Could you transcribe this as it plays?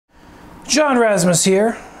John Razimus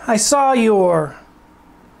here. I saw your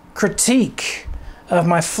critique of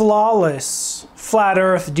my flawless flat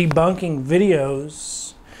earth debunking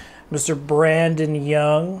videos, Mr. Brandon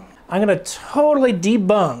Young. I'm going to totally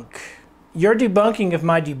debunk your debunking of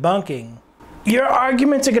my debunking. Your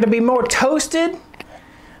arguments are going to be more toasted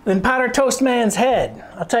than Powder Toast Man's head.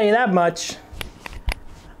 I'll tell you that much.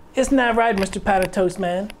 Isn't that right, Mr. Powder Toast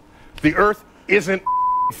Man? The earth isn't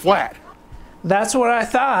flat. That's what I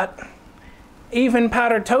thought. Even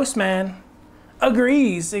Powder Toast Man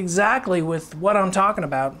agrees exactly with what I'm talking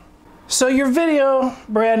about. So your video,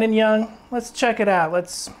 Brandon Young, let's check it out.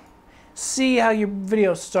 Let's see how your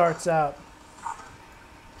video starts out.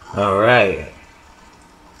 All right.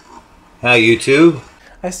 Hi, YouTube.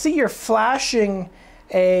 I see you're flashing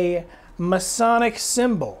a Masonic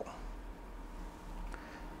symbol,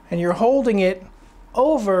 and you're holding it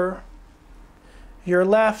over your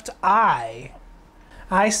left eye.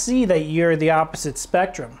 I see that you're the opposite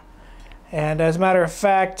spectrum. And as a matter of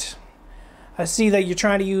fact, I see that you're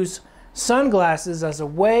trying to use sunglasses as a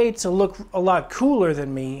way to look a lot cooler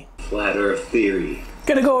than me. Flat Earth theory.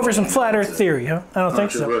 Gonna go over some flat earth theory, huh? I don't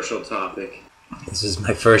think so. Controversial topic. This is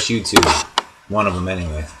my first YouTube. One of them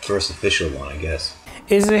anyway. First official one, I guess.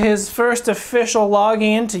 Is it his first official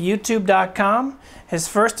login to YouTube.com? His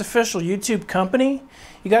first official YouTube company?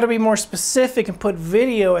 You got to be more specific and put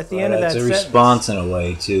video at the end of that sentence. It's a response in a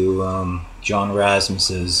way to John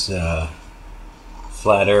Rasmus's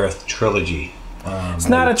Flat Earth trilogy. It's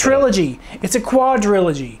not a trilogy. It's a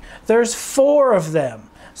quadrilogy. There's 4 of them.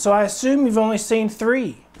 So I assume you've only seen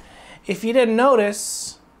 3. If you didn't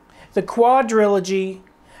notice, the quadrilogy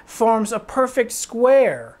forms a perfect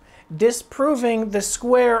square, disproving the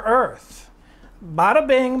square Earth. Bada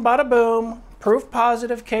bing, bada boom, proof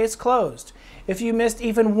positive, case closed. If you missed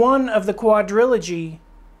even one of the quadrilogy,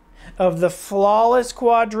 of the flawless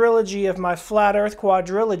quadrilogy of my Flat Earth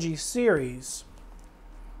quadrilogy series,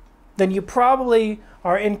 then you probably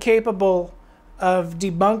are incapable of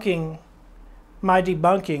debunking my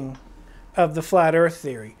debunking of the Flat Earth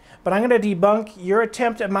theory. But I'm going to debunk your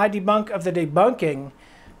attempt at my debunk of the debunking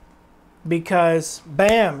because,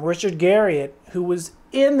 bam, Richard Garriott, who was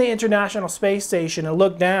in the International Space Station and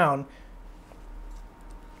looked down,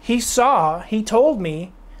 he told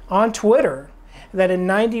me on Twitter that in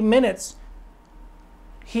 90 minutes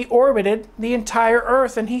he orbited the entire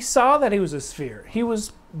Earth and he saw that it was a sphere. He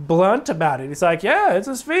was blunt about it. He's like, yeah, it's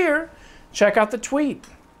a sphere. Check out the tweet.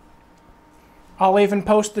 I'll even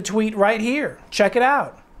post the tweet right here. Check it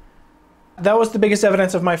out. That was the biggest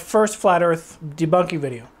evidence of my first Flat Earth debunking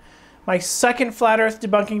video. My second Flat Earth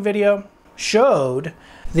debunking video showed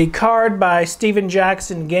the card by Steven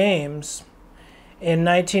Jackson Games in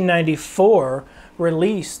 1994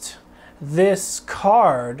 released this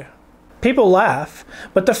card. People laugh,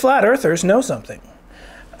 but the Flat Earthers know something.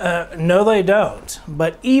 No, they don't.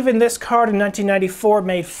 But even this card in 1994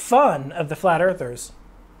 made fun of the Flat Earthers.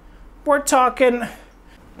 We're talking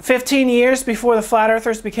 15 years before the Flat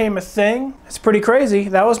Earthers became a thing. It's pretty crazy.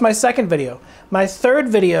 That was my second video. My third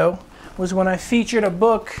video was when I featured a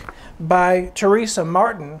book by Teresa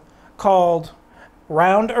Martin called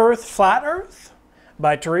Round Earth, Flat Earth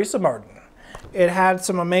by Teresa Martin. It had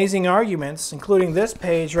some amazing arguments, including this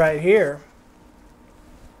page right here,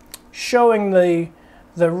 showing the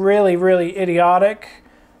really, really idiotic,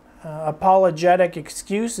 apologetic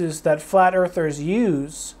excuses that Flat Earthers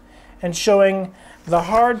use, and showing the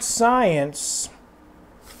hard science,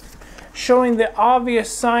 showing the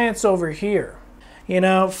obvious science over here. You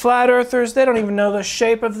know, Flat Earthers, they don't even know the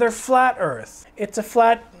shape of their flat Earth. It's a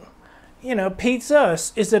flat, you know, pizza.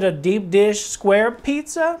 Is it a deep dish square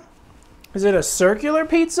pizza? Is it a circular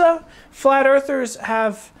pizza? Flat Earthers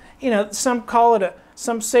have, you know,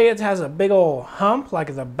 some say it has a big old hump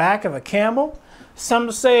like the back of a camel. Some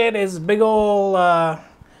say it is a big old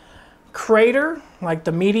crater, like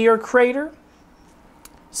the meteor crater.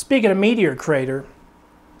 Speaking of meteor crater,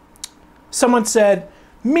 someone said,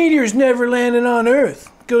 meteors never landed on Earth.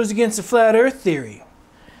 Goes against the Flat Earth theory.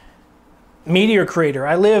 Meteor crater.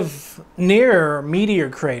 I live near meteor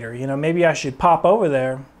crater. You know, maybe I should pop over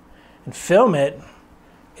there and film it.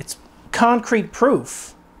 It's concrete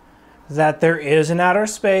proof that there is an outer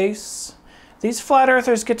space. These Flat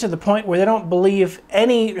Earthers get to the point where they don't believe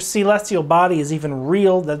any celestial body is even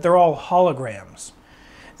real, that they're all holograms.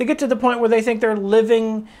 They get to the point where they think they're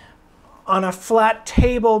living on a flat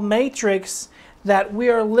table matrix, that we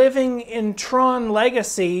are living in Tron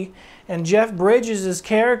Legacy and Jeff Bridges'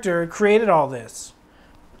 character created all this.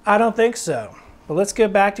 I don't think so. But let's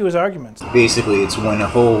get back to his arguments. Basically, it's when a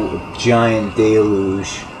whole giant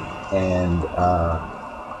deluge and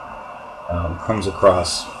comes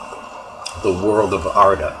across the world of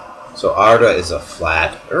Arda. So Arda is a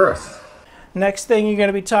flat Earth. Next thing you're going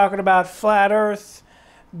to be talking about flat Earth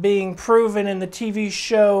being proven in the TV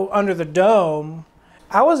show Under the Dome.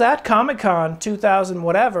 I was at Comic-Con 2000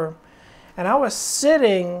 whatever, and I was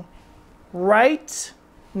sitting right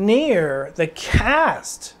near the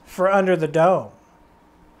cast for Under the Dome.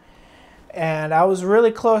 And I was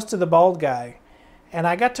really close to the bald guy. And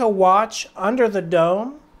I got to watch Under the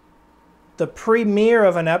Dome, the premiere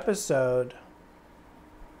of an episode,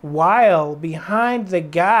 while behind the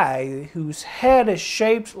guy whose head is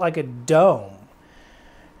shaped like a dome.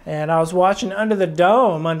 And I was watching Under the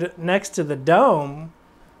Dome, next to the dome.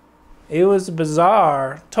 It was a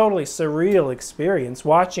bizarre, totally surreal experience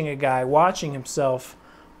watching a guy watching himself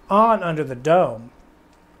on Under the Dome.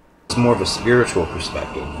 It's more of a spiritual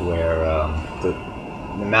perspective where the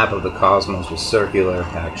map of the cosmos was circular,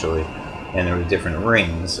 actually, and there were different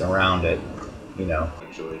rings around it, you know.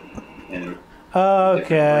 Actually, and there were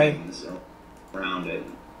okay. different rings around it.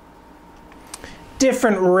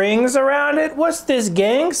 Different rings around it? What's this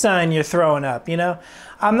gang sign you're throwing up, you know?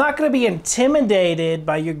 I'm not going to be intimidated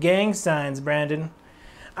by your gang signs, Brandon.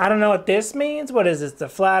 I don't know what this means. What is this, the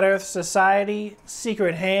Flat Earth Society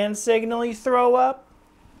secret hand signal you throw up?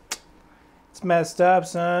 It's messed up,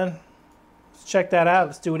 son. Let's check that out.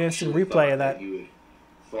 Let's do an instant replay of that. You would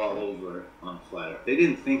fall over on flat Earth. They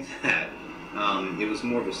didn't think that. It was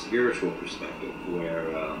more of a spiritual perspective where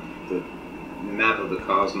the map of the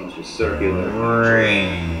cosmos was circular,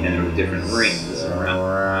 and there were different rings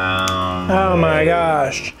around. Oh my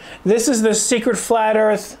gosh. This is the secret Flat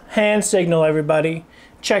Earth hand signal, everybody.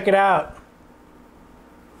 Check it out.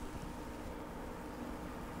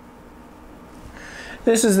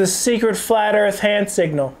 This is the secret Flat Earth hand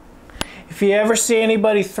signal. If you ever see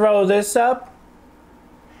anybody throw this up,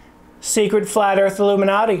 secret Flat Earth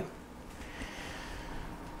Illuminati.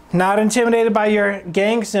 Not intimidated by your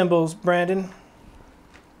gang symbols, Brandon.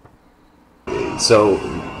 So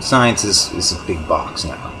science is a big box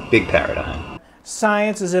now, big paradigm.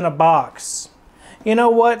 Science is in a box. You know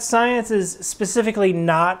what? Science is specifically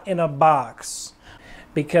not in a box.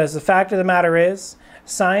 Because the fact of the matter is,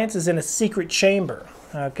 science is in a secret chamber,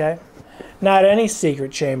 okay? Not any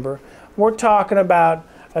secret chamber. We're talking about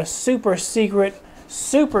a super secret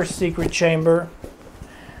chamber,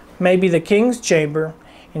 maybe the king's chamber,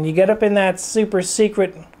 and you get up in that super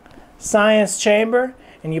secret science chamber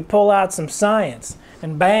and you pull out some science,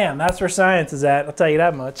 and bam, that's where science is at, I'll tell you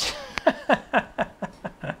that much.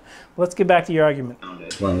 Let's get back to your argument.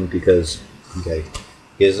 Explain, because, okay,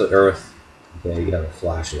 here's the Earth, okay, you have a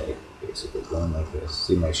flashlight, basically, going like this.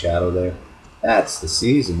 See my shadow there? That's the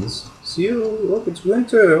seasons. See, look, it's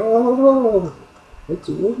winter, oh, it's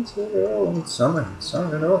winter, oh, it's summer,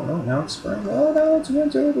 oh, no, now it's spring, oh, now it's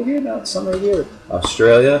winter over here, now it's summer here.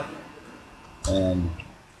 Australia and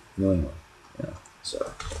New England, you know,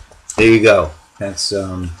 so there you go. That's,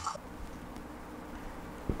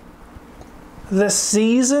 The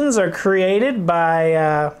seasons are created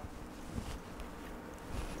by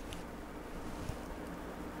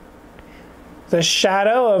the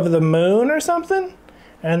shadow of the moon or something?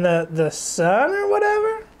 And the sun or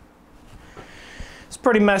whatever? It's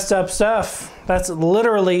pretty messed up stuff. That's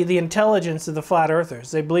literally the intelligence of the flat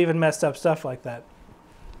earthers. They believe in messed up stuff like that.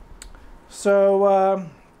 So,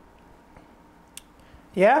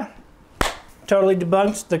 yeah. Totally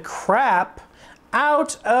debunked the crap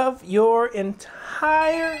out of your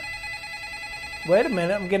entire... Wait a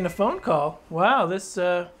minute, I'm getting a phone call. Wow, this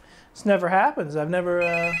never happens. I've never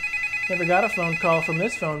got a phone call from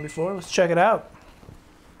this phone before. Let's check it out.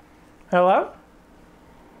 Hello?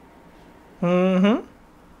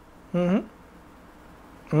 Mm-hmm.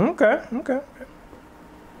 Mm-hmm. Okay, okay.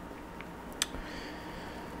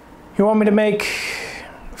 You want me to make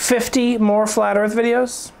 50 more flat earth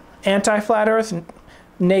videos? Anti-flat earth,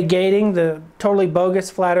 negating the totally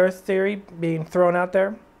bogus flat earth theory being thrown out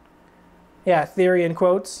there? Yeah, theory in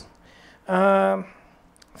quotes.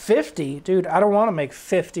 50? Dude, I don't want to make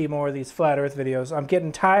 50 more of these flat earth videos. I'm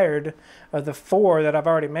getting tired of the 4 that I've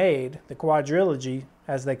already made, the Quadrilogy,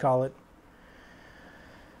 as they call it.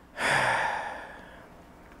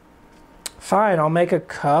 Fine, I'll make a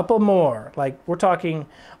couple more. Like, we're talking,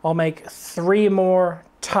 I'll make 3 more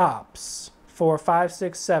tops. 4, 5,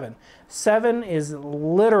 6, 7. 7 is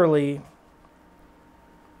literally...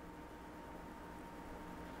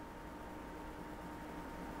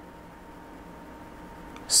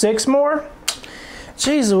 Six more?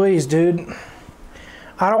 Jeez Louise, dude.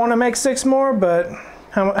 I don't want to make 6 more, but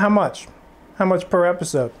how much? How much per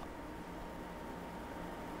episode?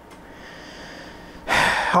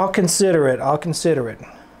 I'll consider it. I'll consider it.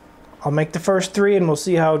 I'll make the first 3 and we'll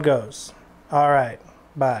see how it goes. All right,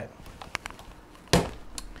 bye.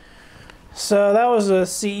 So that was the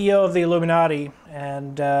CEO of the Illuminati,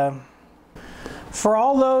 and for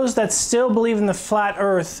all those that still believe in the flat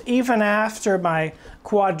Earth, even after my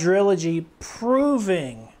quadrilogy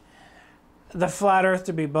proving the flat Earth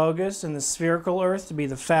to be bogus and the spherical Earth to be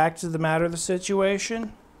the fact of the matter of the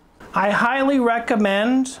situation, I highly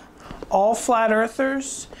recommend all flat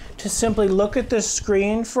earthers to simply look at this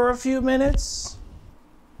screen for a few minutes.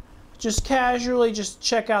 Just casually, just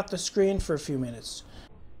check out the screen for a few minutes.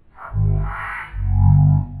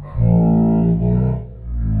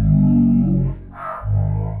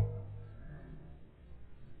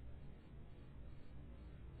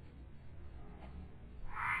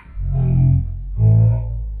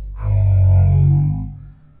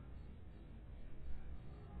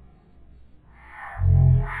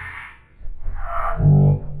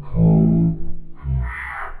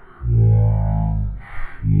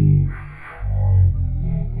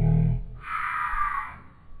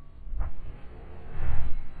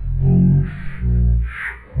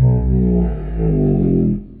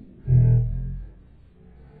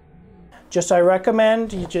 Just I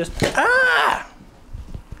recommend you just,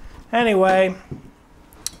 Anyway,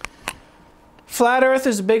 flat Earth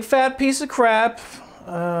is a big fat piece of crap.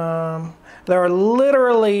 There are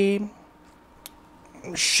literally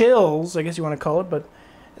shills, I guess you want to call it, but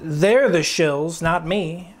they're the shills, not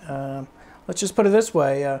me. Let's just put it this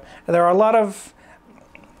way. There are a lot of,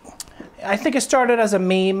 I think it started as a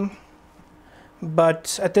meme,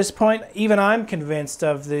 but at this point, even I'm convinced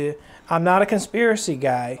of the, I'm not a conspiracy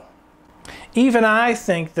guy. Even I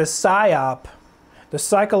think the PSYOP, the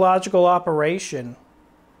psychological operation,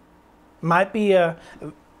 might be a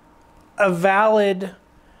valid,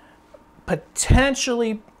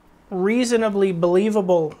 potentially reasonably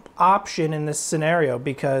believable option in this scenario,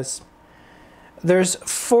 because there's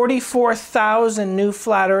 44,000 new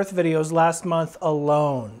flat Earth videos last month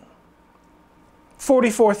alone.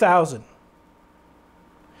 44,000.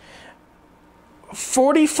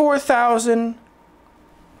 44,000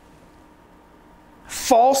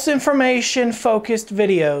 false information focused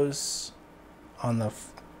videos on the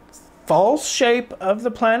false shape of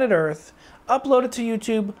the planet Earth uploaded to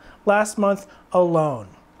YouTube last month alone.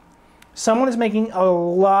 Someone is making a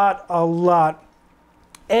lot of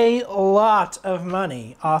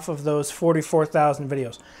money off of those 44,000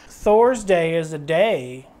 videos. Thor's Day is a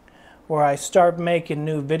day where I start making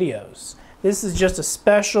new videos. This is just a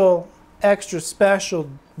special, extra special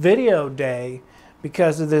video day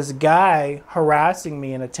because of this guy harassing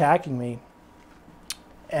me and attacking me.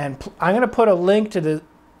 And I'm going to put a link to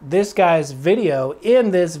this guy's video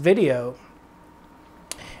in this video.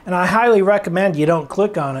 And I highly recommend you don't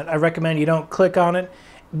click on it. I recommend you don't click on it.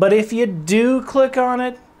 But if you do click on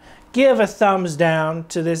it, give a thumbs down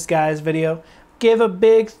to this guy's video. Give a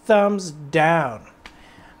big thumbs down.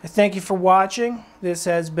 I thank you for watching. This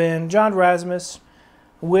has been John Razimus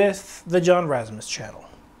with the John Razimus channel.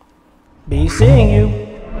 Be seeing you.